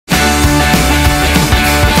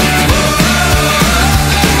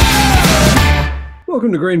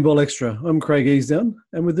Welcome to Green Ball Extra. I'm Craig Easdown,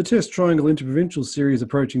 and with the Test Triangle Inter-Provincial Series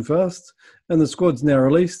approaching fast and the squads now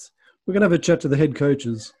released, we're going to have a chat to the head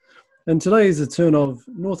coaches. And today is the turn of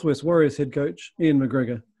Northwest Warriors head coach Ian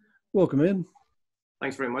McGregor. Welcome, Ian.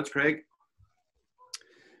 Thanks very much, Craig.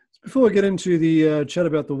 Before we get into the chat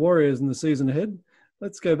about the Warriors and the season ahead,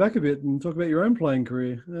 let's go back a bit and talk about your own playing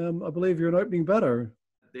career. I believe you're an opening batter.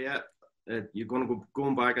 Yeah, you're going to go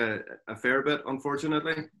going back a fair bit,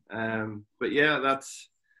 unfortunately. But yeah, that's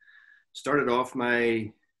started off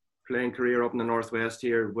my playing career up in the Northwest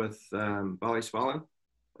here with Ballyspellin,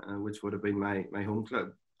 which would have been my home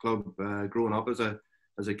club growing up as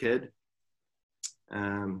a kid.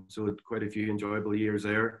 So quite a few enjoyable years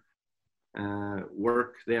there.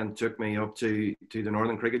 Work then took me up to the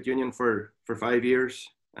Northern Cricket Union for 5 years,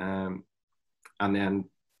 and then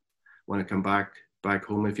when I come back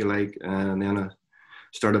home, if you like, and then I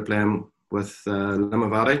started playing with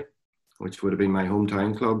Limavady, which would have been my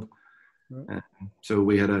hometown club. Right. So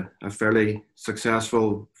we had a fairly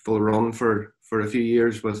successful full run for a few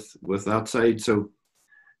years with that side. So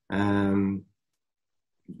from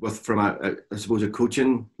I suppose a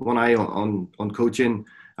coaching one eye on coaching,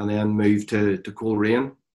 and then moved to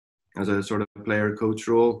Coleraine as a sort of player coach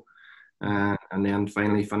role, and then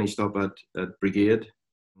finally finished up at Brigade.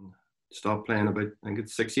 Stopped playing about, I think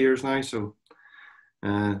it's 6 years now, so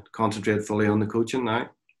concentrate fully on the coaching now.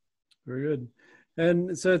 Very good.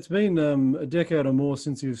 And so it's been a decade or more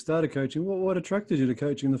since you've started coaching. What attracted you to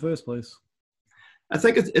coaching in the first place? I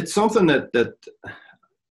think it's something that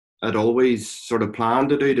I'd always sort of planned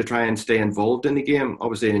to do, to try and stay involved in the game.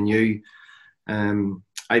 Obviously I knew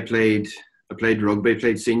I played rugby,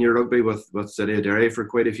 played senior rugby with City of Derry for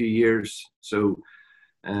quite a few years. So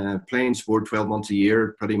playing sport 12 months a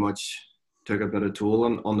year pretty much took a bit of toll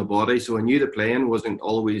on the body. So I knew the playing wasn't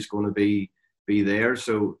always going to be there.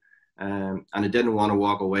 So and I didn't want to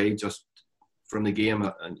walk away just from the game,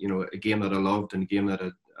 a game that I loved and a game that I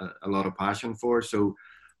had a lot of passion for. So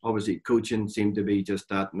obviously coaching seemed to be just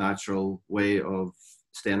that natural way of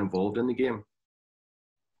staying involved in the game.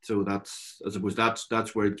 So I suppose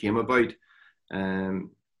that's where it came about. And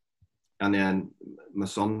then my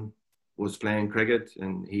son was playing cricket,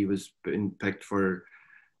 and he was being picked for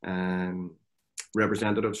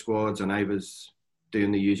representative squads, and I was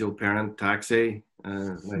doing the usual parent taxi,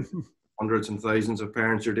 like hundreds and thousands of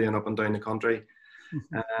parents are doing up and down the country.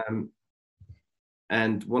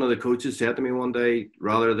 And one of the coaches said to me one day,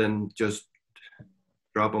 rather than just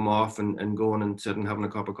drop him off and going and sitting having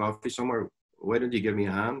a cup of coffee somewhere, why don't you give me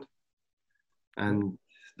a hand? And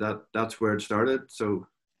that's where it started. So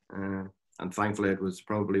and thankfully it was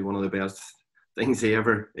probably one of the best things he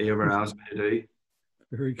ever asked me to do.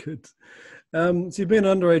 Very good. So you've been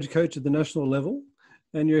an underage coach at the national level,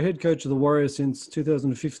 and you're head coach of the Warriors since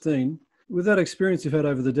 2015. With that experience you've had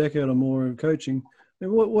over the decade or more of coaching, I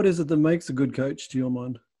mean, what is it that makes a good coach to your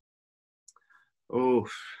mind? Oh,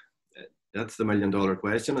 that's the $1 million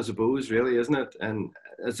question, I suppose, really, isn't it? And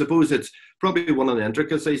I suppose it's probably one of the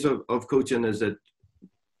intricacies of coaching is that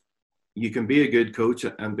you can be a good coach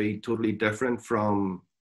and be totally different from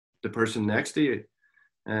the person next to you.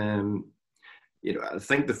 I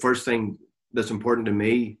think the first thing that's important to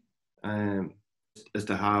me is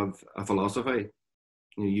to have a philosophy.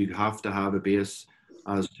 You have to have a base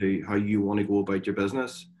as to how you want to go about your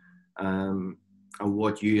business, and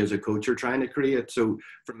what you as a coach are trying to create. So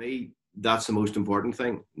for me, that's the most important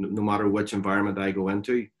thing, no matter which environment I go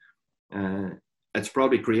into. It's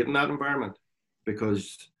probably creating that environment,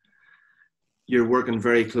 because you're working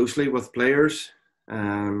very closely with players,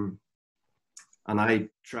 and I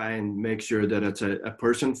try and make sure that it's a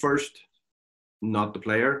person first, not the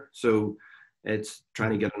player. So it's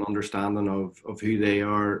trying to get an understanding of who they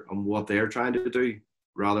are and what they're trying to do,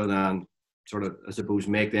 rather than sort of, I suppose,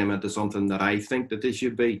 make them into something that I think that they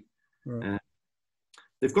should be. Right.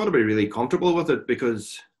 They've got to be really comfortable with it,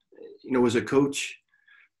 because, as a coach,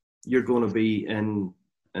 you're going to be in,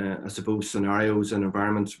 I suppose, scenarios and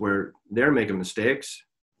environments where they're making mistakes.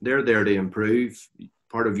 They're there to improve.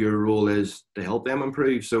 Part of your role is to help them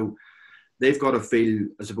improve. So they've got to feel,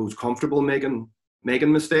 I suppose, comfortable making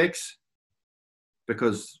mistakes,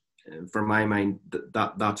 because for my mind,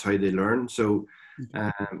 that's how they learn. So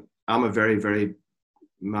I'm a very, very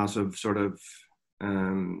massive sort of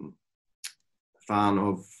fan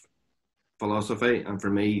of philosophy, and for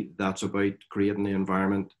me that's about creating the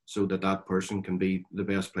environment so that person can be the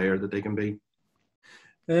best player that they can be.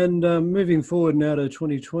 And moving forward now to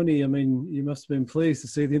 2020, I mean, you must have been pleased to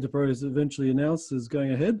see the Enterprise eventually announced as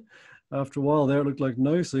going ahead. After a while there, it looked like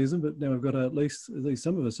no season, but now we've got at least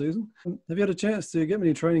some of a season. Have you had a chance to get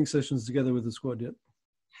many training sessions together with the squad yet?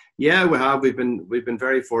 Yeah, we have. We've been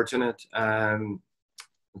very fortunate.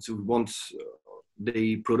 So once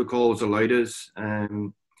the protocols allowed us,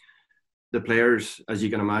 the players, as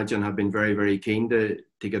you can imagine, have been very, very keen to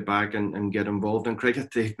get back and get involved in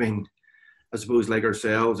cricket. They've been, I suppose, like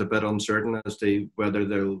ourselves, a bit uncertain as to whether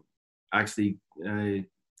they'll actually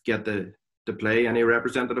get to play any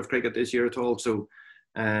representative cricket this year at all. So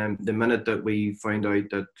the minute that we found out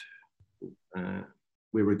that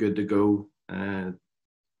we were good to go,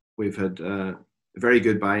 we've had very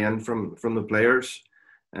good buy-in from the players,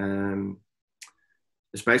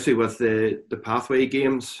 especially with the pathway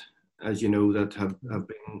games, as you know, that have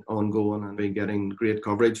been ongoing and been getting great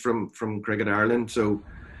coverage from Cricket Ireland. So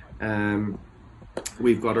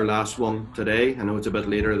we've got our last one today. I know it's a bit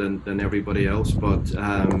later than everybody else, but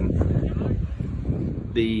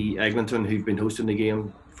the Eglinton, who've been hosting the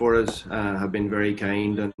game for us, have been very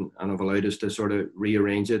kind and have allowed us to sort of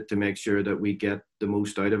rearrange it to make sure that we get the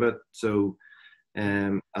most out of it. So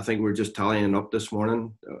I think we're just tallying up this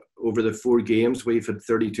morning. Over the 4 games, we've had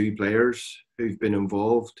 32 players who've been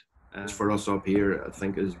involved. For us up here, I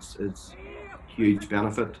think is huge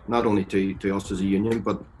benefit, not only to us as a union,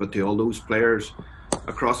 but to all those players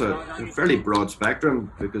across a fairly broad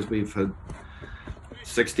spectrum, because we've had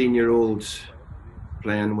 16-year-olds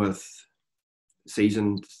playing with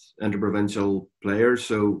seasoned interprovincial players.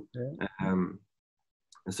 So I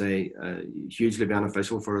say hugely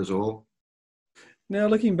beneficial for us all. Now,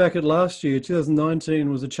 looking back at last year, 2019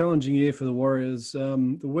 was a challenging year for the Warriors.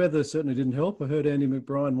 The weather certainly didn't help. I heard Andy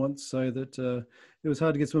McBride once say that it was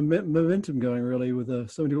hard to get some momentum going, really, with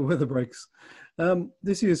so many weather breaks.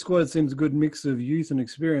 This year's squad seems a good mix of youth and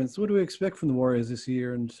experience. What do we expect from the Warriors this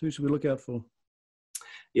year, and who should we look out for?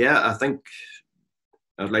 Yeah, I think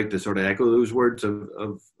I'd like to sort of echo those words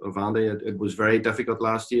of Andy. It was very difficult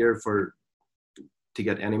last year to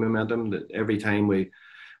get any momentum. That every time we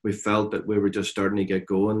felt that we were just starting to get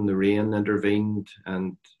going, the rain intervened,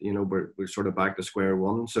 and we're sort of back to square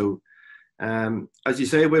one. So as you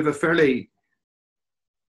say, we have a fairly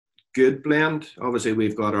good blend. Obviously,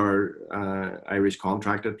 we've got our Irish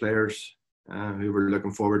contracted players who we're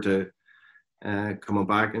looking forward to coming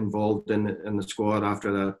back involved in the squad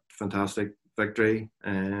after that fantastic victory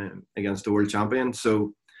against the world champions.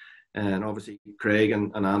 So, and obviously Craig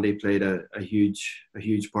and Andy played a huge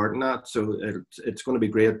part in that. So it's going to be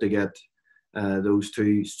great to get those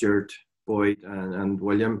two, Stuart, Boyd and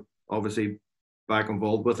William, obviously back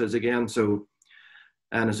involved with us again. So,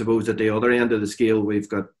 and I suppose at the other end of the scale, we've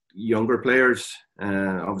got younger players.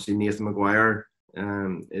 Obviously Nathan McGuire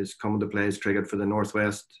is coming to play his cricket for the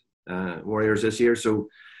Northwest Warriors this year. So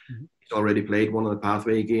he's already played one of the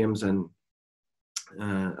pathway games and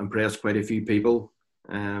impressed quite a few people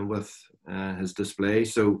with his display.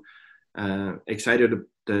 So excited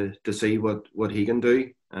to see what he can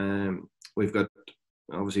do. We've got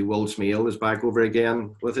obviously Will Smeal is back over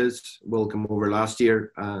again with us. Will came over last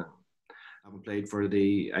year. Haven't played for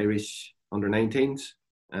the Irish under-19s.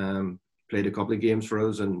 Played a couple of games for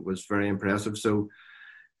us and was very impressive. So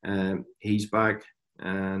he's back,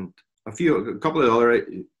 and a couple of other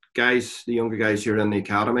guys, the younger guys here in the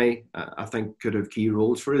academy, I think could have key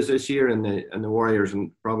roles for us this year in the Warriors,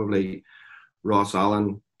 and probably Ross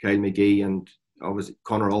Allen, Kyle McGee, and obviously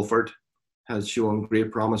Conor Alford has shown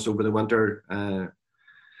great promise over the winter.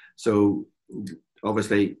 So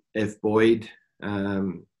obviously, if Boyd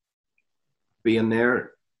being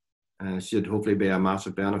there should hopefully be a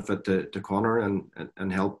massive benefit to Conor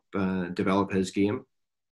and help develop his game.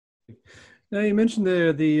 Now, you mentioned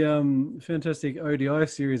there the fantastic ODI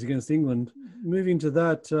series against England. Moving to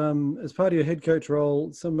that, as part of your head coach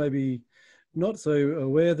role, some may be not so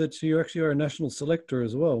aware that you actually are a national selector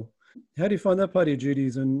as well. How do you find that part of your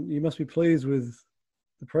duties? And you must be pleased with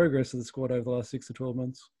the progress of the squad over the last 6 to 12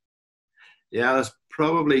 months. Yeah, that's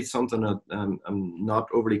probably something that I'm not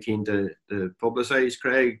overly keen to publicise,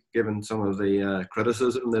 Craig, given some of the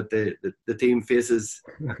criticism that the team faces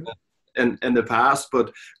in the past,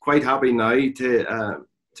 but quite happy now to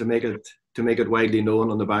make it widely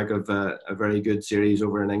known on the back of a very good series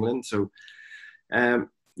over in England. So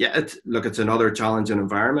it's another challenging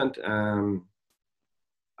environment.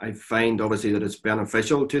 I find obviously that it's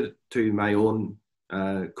beneficial to my own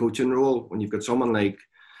coaching role when you've got someone like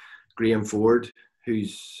Graham Ford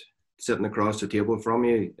who's sitting across the table from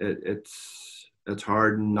you. It's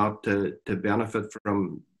hard not to benefit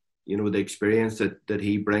from the experience that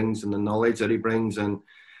he brings and the knowledge that he brings and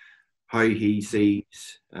how he sees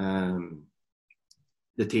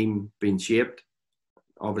the team being shaped,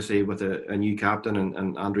 obviously with a new captain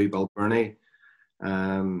and Andrew Balburney.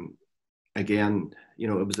 Again, it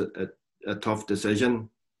was a tough decision.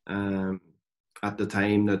 at the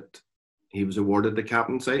time that he was awarded the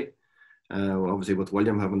captaincy. Obviously, with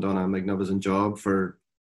William having done a magnificent job for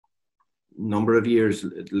a number of years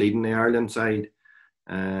leading the Ireland side.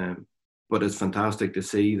 But it's fantastic to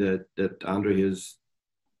see that Andrew has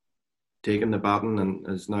taken the baton and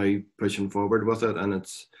is now pushing forward with it. And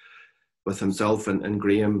it's with himself and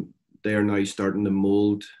Graham, they're now starting to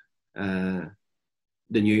mould the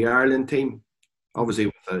new Ireland team. Obviously,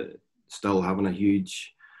 with still having a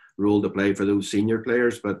huge role to play for those senior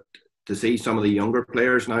players, but to see some of the younger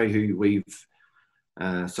players now who we've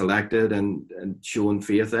selected and shown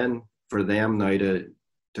faith in, for them now to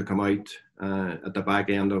come out at the back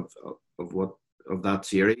end of that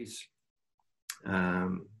series,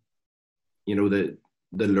 you know, the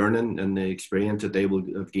learning and the experience that they will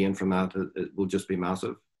have gained from that, it will just be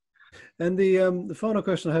massive. And the final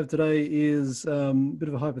question I have today is a bit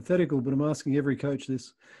of a hypothetical, but I'm asking every coach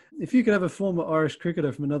this. If you could have a former Irish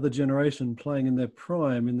cricketer from another generation playing in their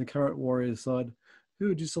prime in the current Warriors side, who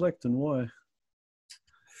would you select and why?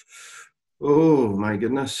 Oh my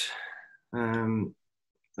goodness,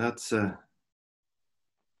 that's a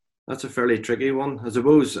fairly tricky one. I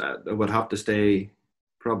suppose I would have to stay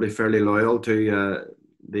probably fairly loyal to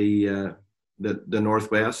the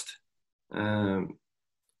Northwest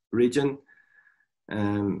region.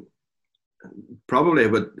 Probably I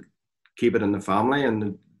would keep it in the family,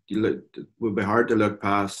 and it would be hard to look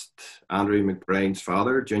past Andrew McBride's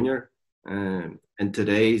father, Junior. In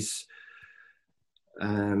today's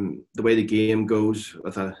the way the game goes,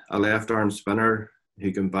 with a left arm spinner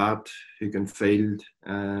who can bat, who can field,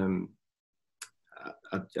 I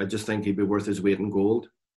just think he'd be worth his weight in gold.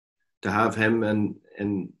 To have him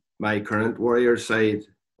in my current Warriors side,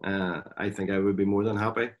 I think I would be more than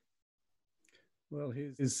happy. Well,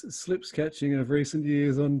 his slips catching of recent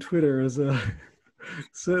years on Twitter has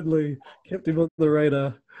certainly kept him on the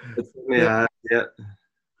radar. Yeah.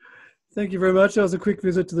 Thank you very much. That was a quick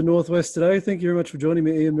visit to the Northwest today. Thank you very much for joining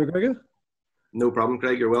me, Ian McGregor. No problem,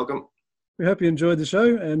 Craig. You're welcome. We hope you enjoyed the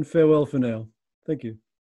show, and farewell for now. Thank you.